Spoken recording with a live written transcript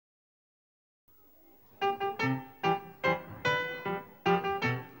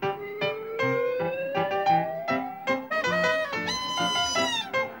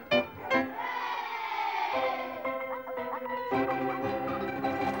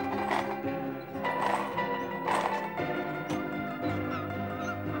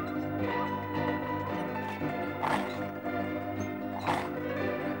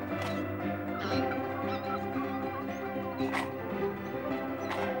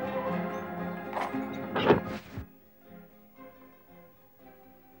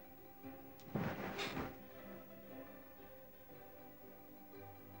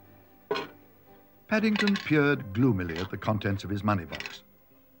Paddington peered gloomily at the contents of his money box.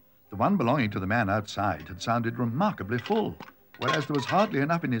 The one belonging to the man outside had sounded remarkably full, whereas there was hardly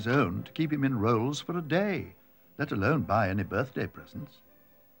enough in his own to keep him in rolls for a day, let alone buy any birthday presents.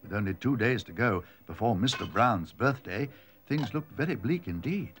 With only 2 days to go before Mr. Brown's birthday, things looked very bleak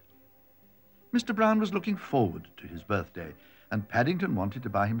indeed. Mr. Brown was looking forward to his birthday, and Paddington wanted to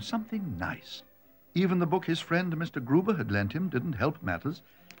buy him something nice. Even the book his friend Mr. Gruber had lent him didn't help matters.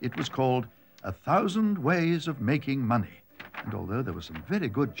 It was called 1,000 Ways of Making Money, and although there were some very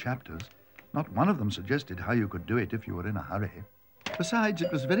good chapters, not one of them suggested how you could do it if you were in a hurry. Besides,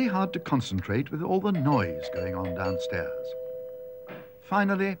 it was very hard to concentrate with all the noise going on downstairs.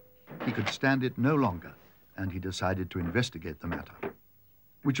 Finally, he could stand it no longer, and he decided to investigate the matter,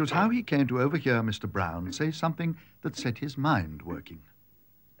 which was how he came to overhear Mr. Brown say something that set his mind working.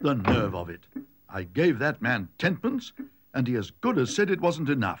 The nerve of it! I gave that man 10pence, and he as good as said it wasn't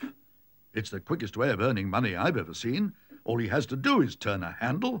enough. It's the quickest way of earning money I've ever seen. All he has to do is turn a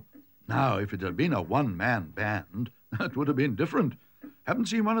handle. Now, if it had been a one-man band, that would have been different. Haven't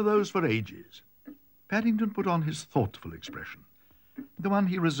seen one of those for ages. Paddington put on his thoughtful expression, the one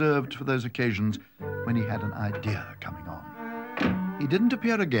he reserved for those occasions when he had an idea coming on. He didn't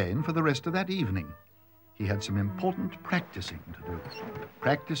appear again for the rest of that evening. He had some important practicing to do.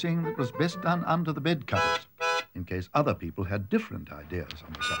 Practicing that was best done under the bed covers, in case other people had different ideas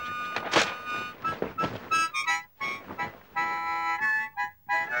on the subject.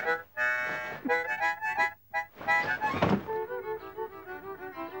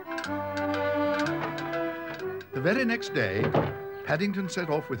 The very next day, Paddington set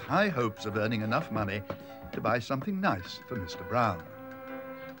off with high hopes of earning enough money to buy something nice for Mr. Brown.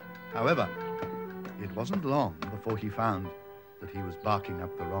 However, it wasn't long before he found that he was barking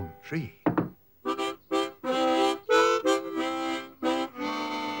up the wrong tree.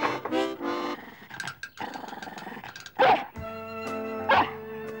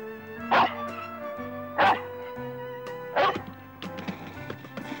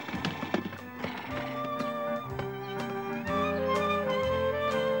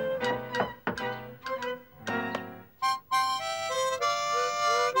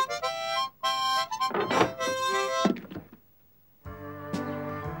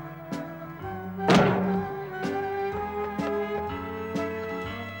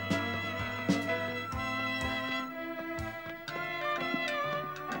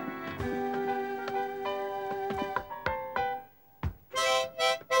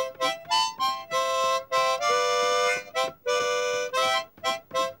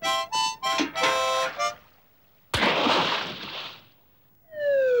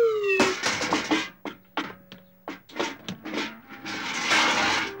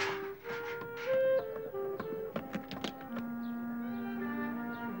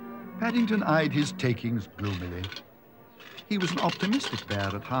 Paddington eyed his takings gloomily. He was an optimistic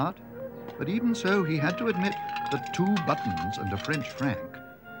bear at heart, but even so he had to admit that 2 buttons and a French franc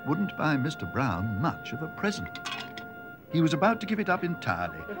wouldn't buy Mr. Brown much of a present. He was about to give it up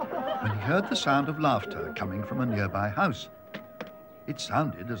entirely when he heard the sound of laughter coming from a nearby house. It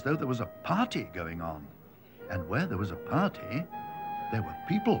sounded as though there was a party going on, and where there was a party, there were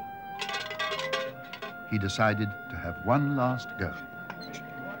people. He decided to have one last go.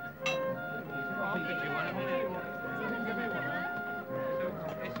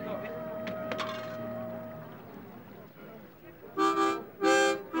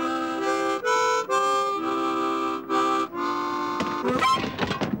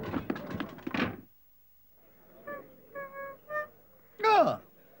 Ah,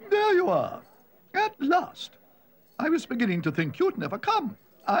 there you are. At last. I was beginning to think you'd never come.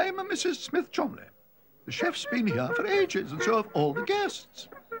 I'm a Mrs. Smith-Cholmley. The chef's been here for ages, and so have all the guests.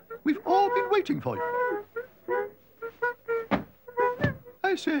 We've all been waiting for you.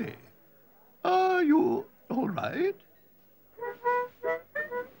 I say, are you all right?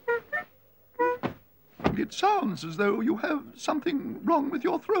 It sounds as though you have something wrong with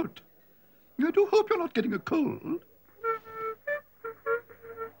your throat. I do hope you're not getting a cold.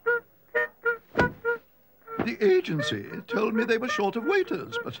 The agency told me they were short of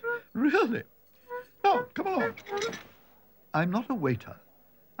waiters, but really... Now, come along. I'm not a waiter.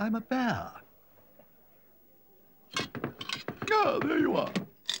 I'm a bear. Ah, there you are.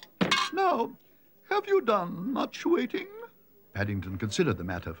 Now, have you done much waiting? Paddington considered the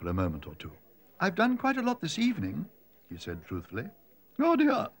matter for a moment or two. I've done quite a lot this evening, he said truthfully. Oh,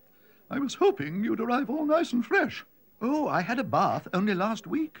 dear. I was hoping you'd arrive all nice and fresh. Oh, I had a bath only last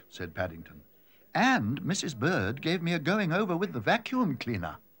week, said Paddington. And Mrs. Bird gave me a going-over with the vacuum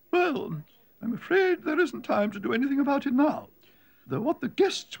cleaner. Well, I'm afraid there isn't time to do anything about it now. Though what the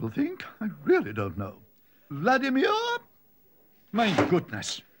guests will think, I really don't know. Vladimir? My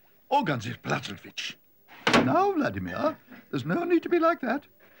goodness. Organzich Platzlwitsch. Now, Vladimir, there's no need to be like that.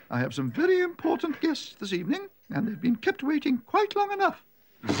 I have some very important guests this evening, and they've been kept waiting quite long enough.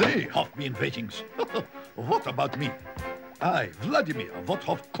 They have been waiting. What about me? I, Vladimir, what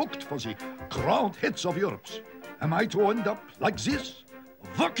have cooked for the crowned heads of Europe. Am I to end up like this?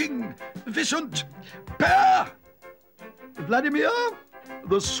 Working, wissend, bear! Vladimir,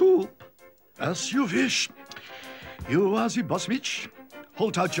 the soup. As you wish. You are the boss,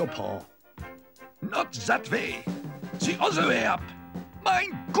 Hold out your paw. Not that way. The other way up. My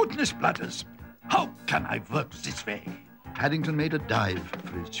goodness bladders. How can I work this way? Paddington made a dive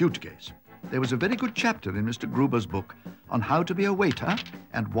for his suitcase. There was a very good chapter in Mr. Gruber's book on how to be a waiter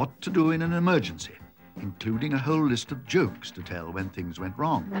and what to do in an emergency, including a whole list of jokes to tell when things went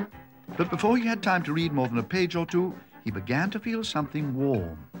wrong. But before he had time to read more than a page or two, he began to feel something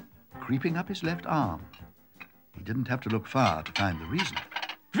warm creeping up his left arm. He didn't have to look far to find the reason.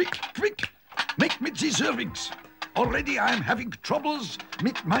 Quick, quick! Make me these servings! Already I am having troubles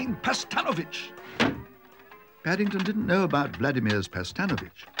with mine Pastanovich. Paddington didn't know about Vladimir's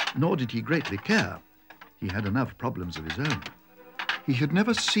Pastanovich, nor did he greatly care. He had enough problems of his own. He had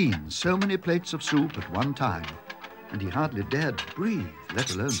never seen so many plates of soup at one time, and he hardly dared breathe,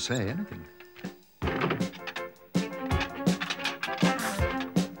 let alone say anything.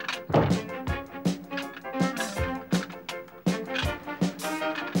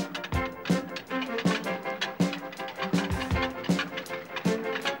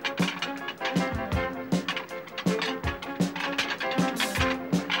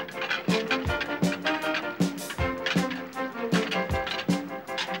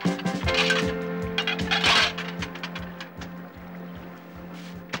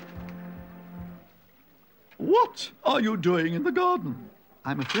 What are you doing in the garden?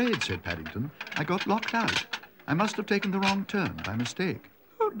 I'm afraid, said Paddington, I got locked out. I must have taken the wrong turn by mistake.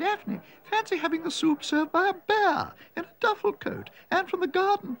 Oh, Daphne, fancy having the soup served by a bear in a duffel coat, and from the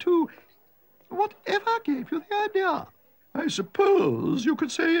garden, too. Whatever gave you the idea? I suppose you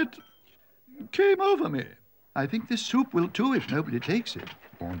could say it came over me. I think this soup will, too, if nobody takes it,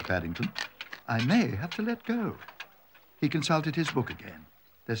 warned Paddington. I may have to let go. He consulted his book again.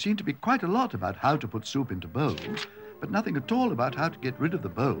 There seemed to be quite a lot about how to put soup into bowls, but nothing at all about how to get rid of the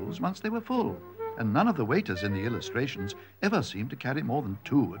bowls once they were full. And none of the waiters in the illustrations ever seemed to carry more than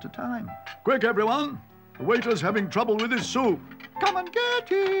 2 at a time. Quick, everyone! The waiter's having trouble with his soup. Come and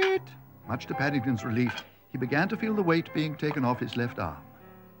get it! Much to Paddington's relief, he began to feel the weight being taken off his left arm.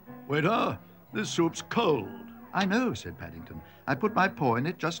 Waiter, this soup's cold. I know, said Paddington. I put my paw in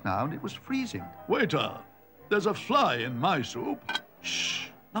it just now and it was freezing. Waiter, there's a fly in my soup. Shh,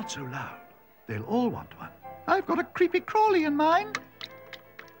 not so loud. They'll all want one. I've got a creepy crawly in mine.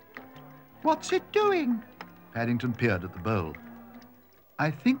 What's it doing? Paddington peered at the bowl. I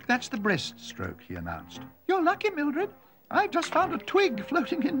think that's the breaststroke, he announced. You're lucky, Mildred. I've just found a twig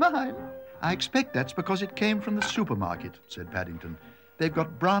floating in mine. I expect that's because it came from the supermarket, said Paddington. They've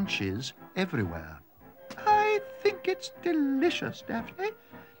got branches everywhere. I think it's delicious, Daphne.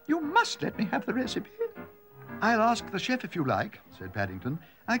 You must let me have the recipe. I'll ask the chef if you like, said Paddington.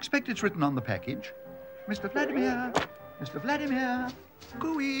 I expect it's written on the package. Mr. Vladimir, Mr. Vladimir,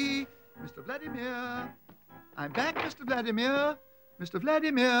 cooey, Mr. Vladimir. I'm back, Mr. Vladimir, Mr.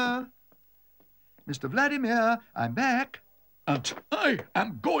 Vladimir. Mr. Vladimir, I'm back. And I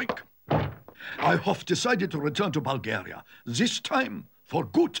am going. I have decided to return to Bulgaria, this time for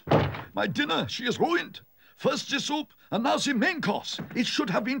good. My dinner, she is ruined. First the soup, and now the main course. It should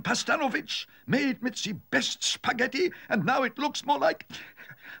have been Pastanovich, made with the best spaghetti, and now it looks more like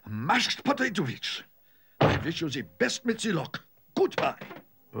mashed potatovich. I wish you the best with the luck. Goodbye.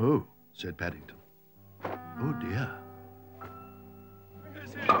 Oh, said Paddington. Oh, dear.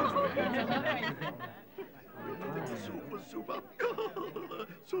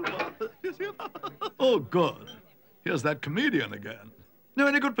 Oh, good. Here's that comedian again. Know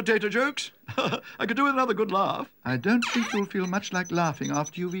any good potato jokes? I could do with another good laugh. I don't think you'll feel much like laughing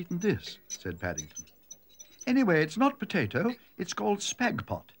after you've eaten this, said Paddington. Anyway, it's not potato. It's called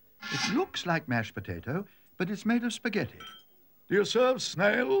spagpot. It looks like mashed potato, but it's made of spaghetti. Do you serve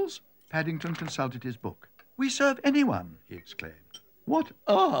snails? Paddington consulted his book. We serve anyone, he exclaimed. What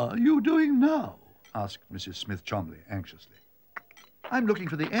are you doing now? Asked Mrs. Smith-Cholmley anxiously. I'm looking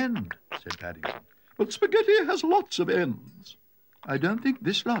for the end, said Paddington. But spaghetti has lots of ends. I don't think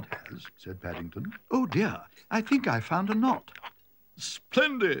this lot has, said Paddington. Oh, dear, I think I found a knot.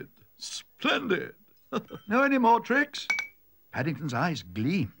 Splendid, splendid. Know any more tricks? Paddington's eyes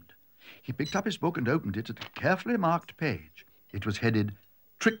gleamed. He picked up his book and opened it at a carefully marked page. It was headed,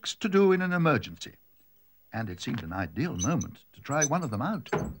 "Tricks to Do in an Emergency," and it seemed an ideal moment to try one of them out.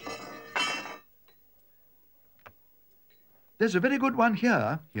 "There's a very good one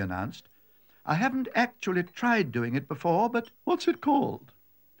here," he announced. "I haven't actually tried doing it before, but what's it called?"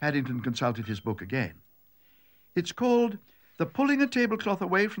 Paddington consulted his book again. "It's called the Pulling a Tablecloth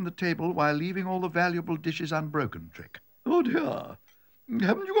Away from the Table While Leaving All the Valuable Dishes Unbroken trick." "Oh, dear.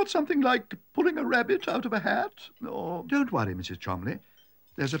 Haven't you got something like pulling a rabbit out of a hat? Or—" "Don't worry, Mrs. Cholmley.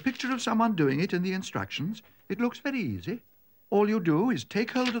 There's a picture of someone doing it in the instructions. It looks very easy. All you do is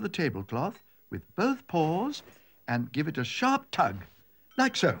take hold of the tablecloth with both paws and give it a sharp tug,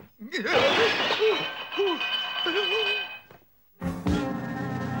 like so."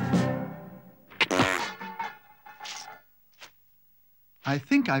 "I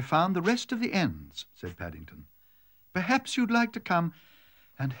think I found the rest of the ends," said Paddington. "Perhaps you'd like to come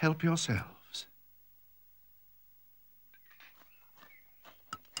and help yourselves."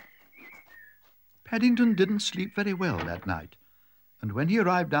 Paddington didn't sleep very well that night, and when he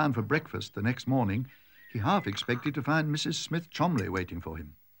arrived down for breakfast the next morning, he half expected to find Mrs. Smith-Cholmley waiting for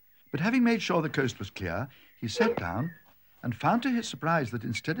him. But having made sure the coast was clear, he sat down and found to his surprise that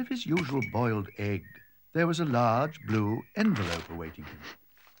instead of his usual boiled egg, there was a large blue envelope awaiting him.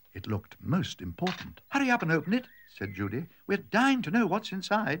 It looked most important. "Hurry up and open it," said Judy. "We're dying to know what's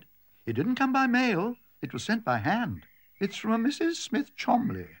inside. It didn't come by mail. It was sent by hand. It's from a Mrs.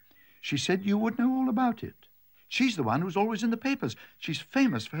 Smith-Cholmley. She said you would know all about it. She's the one who's always in the papers. She's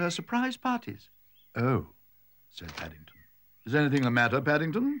famous for her surprise parties." "Oh," said Paddington. "Is anything the matter,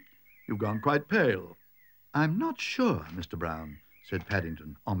 Paddington? You've gone quite pale." "I'm not sure, Mr. Brown," said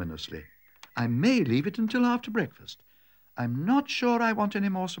Paddington ominously. "I may leave it until after breakfast. I'm not sure I want any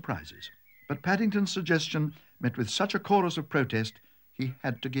more surprises." But Paddington's suggestion met with such a chorus of protest, he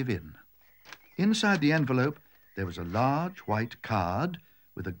had to give in. Inside the envelope, there was a large white card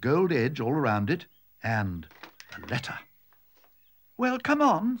with a gold edge all around it and a letter. "Well, come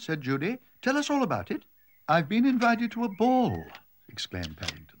on," said Judy. "Tell us all about it." "I've been invited to a ball," exclaimed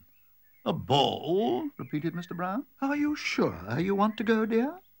Paddington. "A ball?" repeated Mr. Brown. "Are you sure you want to go,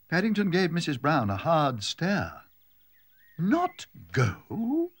 dear?" Paddington gave Mrs. Brown a hard stare. "Not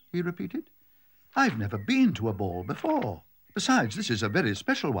go?" he repeated. "I've never been to a ball before. Besides, this is a very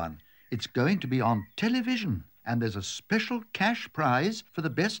special one. It's going to be on television, and there's a special cash prize for the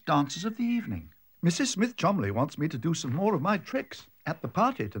best dancers of the evening. Mrs. Smith-Cholmley wants me to do some more of my tricks at the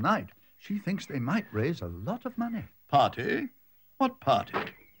party tonight. She thinks they might raise a lot of money." "Party? What party?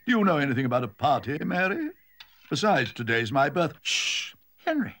 Do you know anything about a party, Mary? Besides, today's my birth—" "Shh,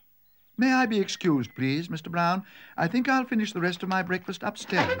 Henry. May I be excused, please, Mr. Brown? I think I'll finish the rest of my breakfast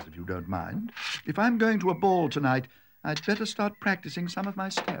upstairs, if you don't mind. If I'm going to a ball tonight, I'd better start practicing some of my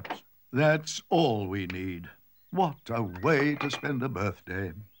steps." "That's all we need. What a way to spend a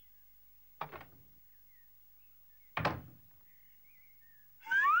birthday."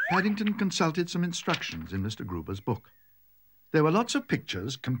 Paddington consulted some instructions in Mr. Gruber's book. There were lots of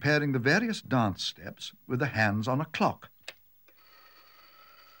pictures comparing the various dance steps with the hands on a clock.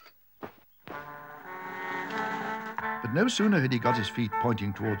 But no sooner had he got his feet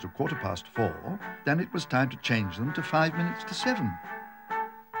pointing towards 4:15 than it was time to change them to 5 minutes to 7.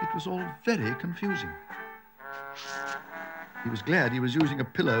 It was all very confusing. He was glad he was using a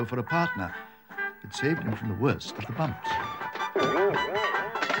pillow for a partner. It saved him from the worst of the bumps.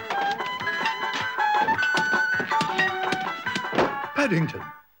 "Paddington,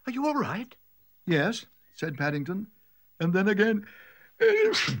 are you all right?" "Yes," said Paddington. And then again,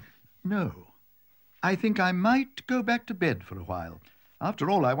 "No. I think I might go back to bed for a while. After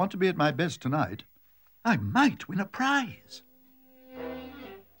all, I want to be at my best tonight. I might win a prize."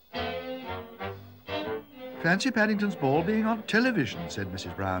 "Fancy Paddington's ball being on television," said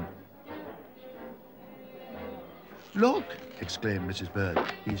Mrs. Brown. "Look," exclaimed Mrs. Bird,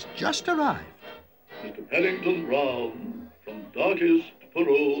 "he's just arrived." "Mr. Paddington Brown, from darkest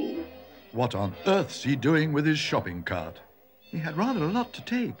Peru." What on earth's he doing with his shopping cart? He had rather a lot to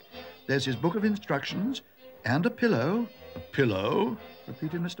take. There's his book of instructions and a pillow. "A pillow?"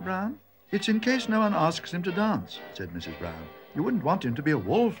 repeated Mr. Brown. "It's in case no one asks him to dance," said Mrs. Brown. "You wouldn't want him to be a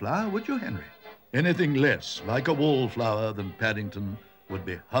wallflower, would you, Henry?" Anything less like a wallflower than Paddington would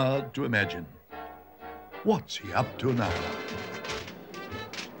be hard to imagine. What's he up to now?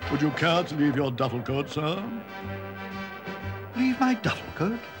 "Would you care to leave your duffel coat, sir?" "Leave my duffel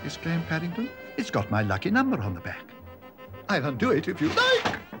coat?" exclaimed Paddington. "It's got my lucky number on the back. I'll undo it if you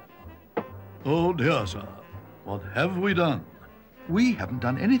like." "Oh, dear, sir. What have we done?" "We haven't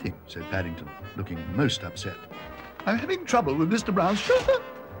done anything," said Paddington, looking most upset. "I'm having trouble with Mr. Brown's shirt."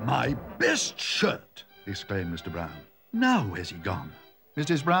 "My best shirt!" exclaimed Mr. Brown. Now where's he gone?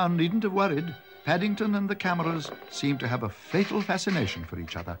 Mrs. Brown needn't have worried. Paddington and the cameras seemed to have a fatal fascination for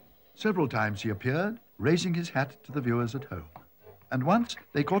each other. Several times he appeared, raising his hat to the viewers at home. And once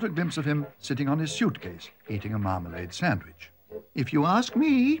they caught a glimpse of him sitting on his suitcase, eating a marmalade sandwich. "If you ask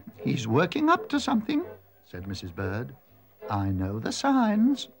me, he's working up to something," said Mrs. Bird. "I know the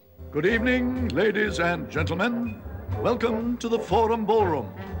signs." Good evening, ladies and gentlemen. Welcome to the Forum Ballroom.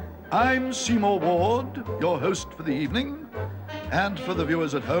 I'm Seymour Ward, your host for the evening. And for the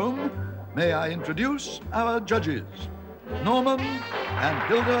viewers at home, may I introduce our judges, Norman and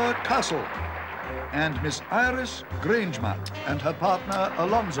Hilda Castle, and Miss Iris Grangemouth and her partner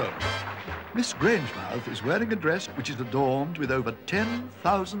Alonzo. Miss Grangemouth is wearing a dress which is adorned with over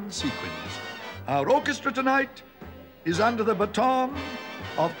 10,000 sequins. Our orchestra tonight is under the baton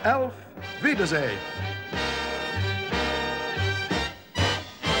of Alf Wiedersehen.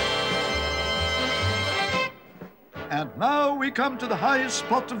 And now we come to the highest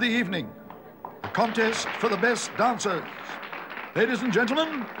spot of the evening, the contest for the best dancers. Ladies and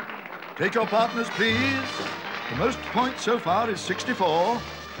gentlemen, take your partners, please. The most points so far is 64.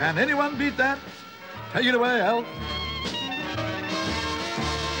 Can anyone beat that? Take it away, Alf.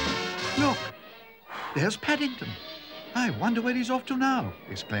 Look, there's Paddington. "I wonder where he's off to now,"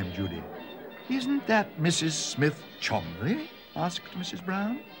 exclaimed Judy. "Isn't that Mrs. Smith-Cholmley?" asked Mrs.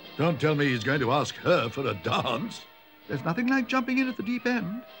 Brown. Don't tell me he's going to ask her for a dance. "There's nothing like jumping in at the deep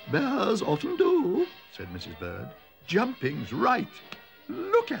end." "Bears often do," said Mrs. Bird. "Jumping's right.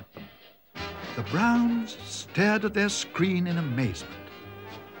 Look at them." The Browns stared at their screen in amazement.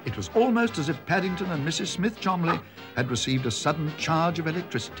 It was almost as if Paddington and Mrs. Smith-Cholmley had received a sudden charge of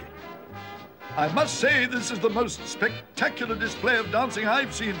electricity. I must say this is the most spectacular display of dancing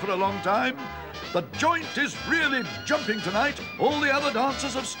I've seen for a long time. The joint is really jumping tonight. All the other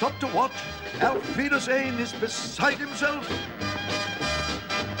dancers have stopped to watch. Alf Wiedersehen is beside himself.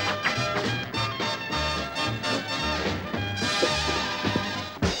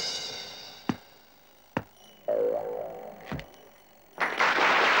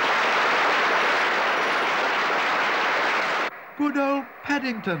 Good old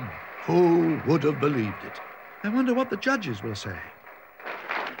Paddington. Who would have believed it? I wonder what the judges will say.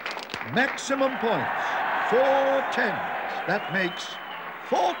 Maximum points, 4 tens. That makes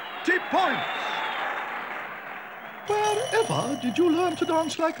 40 points. Wherever did you learn to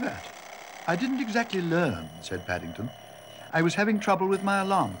dance like that? "I didn't exactly learn," said Paddington. "I was having trouble with my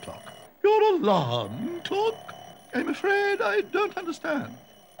alarm clock." Your alarm clock? "I'm afraid I don't understand.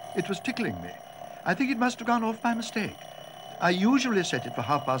 It was tickling me. I think it must have gone off by mistake. I usually set it for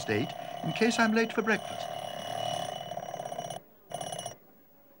 8:30 in case I'm late for breakfast."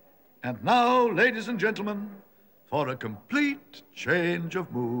 And now, ladies and gentlemen, for a complete change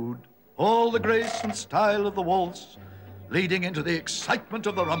of mood, all the grace and style of the waltz, leading into the excitement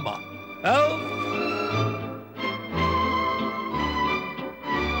of the rumba. Alf!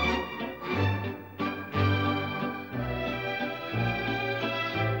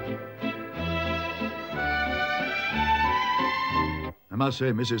 I must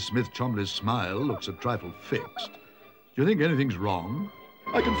say Mrs. Smith-Cholmley's smile looks a trifle fixed. Do you think anything's wrong?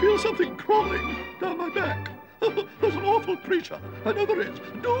 I can feel something crawling down my back. There's an awful creature. I know there is.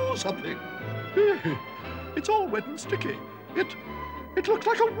 Do something. It's all wet and sticky. It looks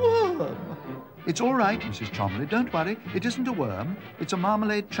like a worm. It's all right, Mrs. Cholmley. Don't worry. It isn't a worm. It's a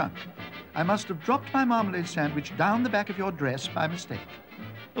marmalade chunk. I must have dropped my marmalade sandwich down the back of your dress by mistake.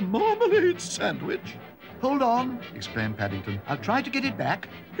 A marmalade sandwich? "Hold on," exclaimed Paddington. "I'll try to get it back."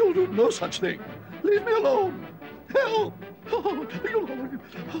 You'll do no such thing. Leave me alone. Help!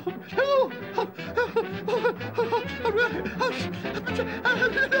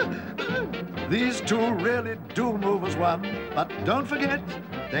 These two really do move as one, but don't forget,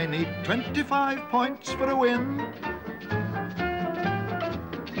 they need 25 points for a win.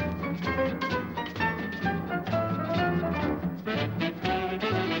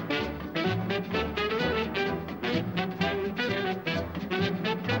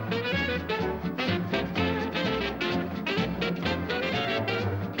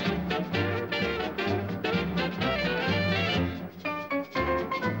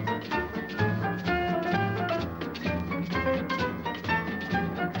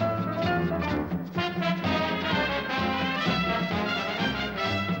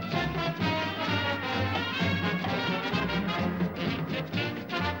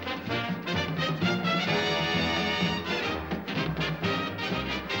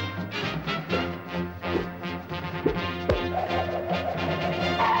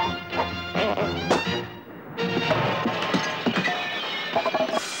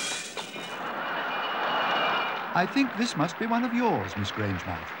 I think this must be one of yours, Miss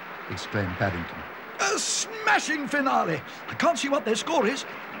Grangemouth, exclaimed Paddington. A smashing finale. I can't see what their score is.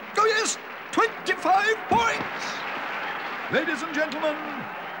 Oh, yes, 25 points. Ladies and gentlemen,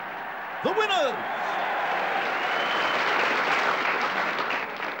 the winners.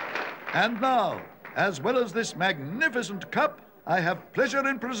 And now, as well as this magnificent cup, I have pleasure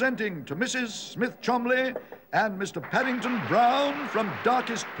in presenting to Mrs. Smith-Cholmley and Mr. Paddington Brown from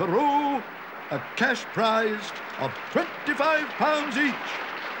darkest Peru a cash prize of £25 each.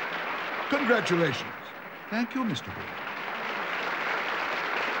 Congratulations. Thank you, Mr. Wood.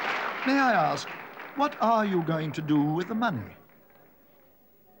 May I ask, what are you going to do with the money?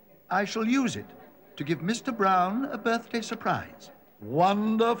 I shall use it to give Mr. Brown a birthday surprise.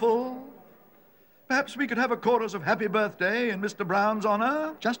 Wonderful. Perhaps we could have a chorus of happy birthday in Mr. Brown's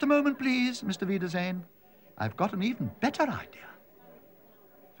honor? Just a moment, please, Mr. Wiedersehen. I've got an even better idea.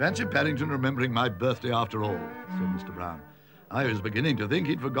 Fancy Paddington remembering my birthday after all, said Mr. Brown. I was beginning to think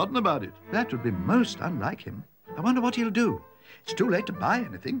he'd forgotten about it. That would be most unlike him. I wonder what he'll do. It's too late to buy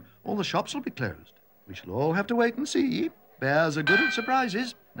anything. All the shops will be closed. We shall all have to wait and see. Bears are good at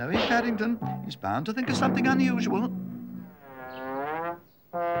surprises. Knowing Paddington, he's bound to think of something unusual.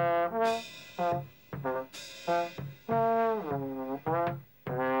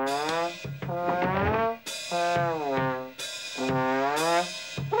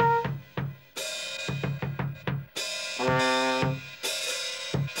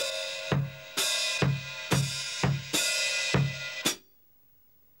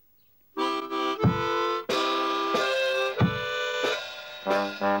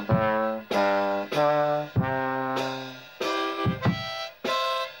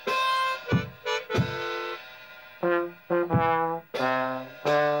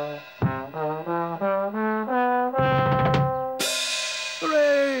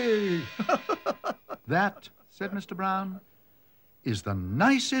 That, said Mr. Brown, is the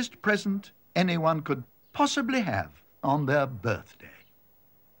nicest present anyone could possibly have on their birthday.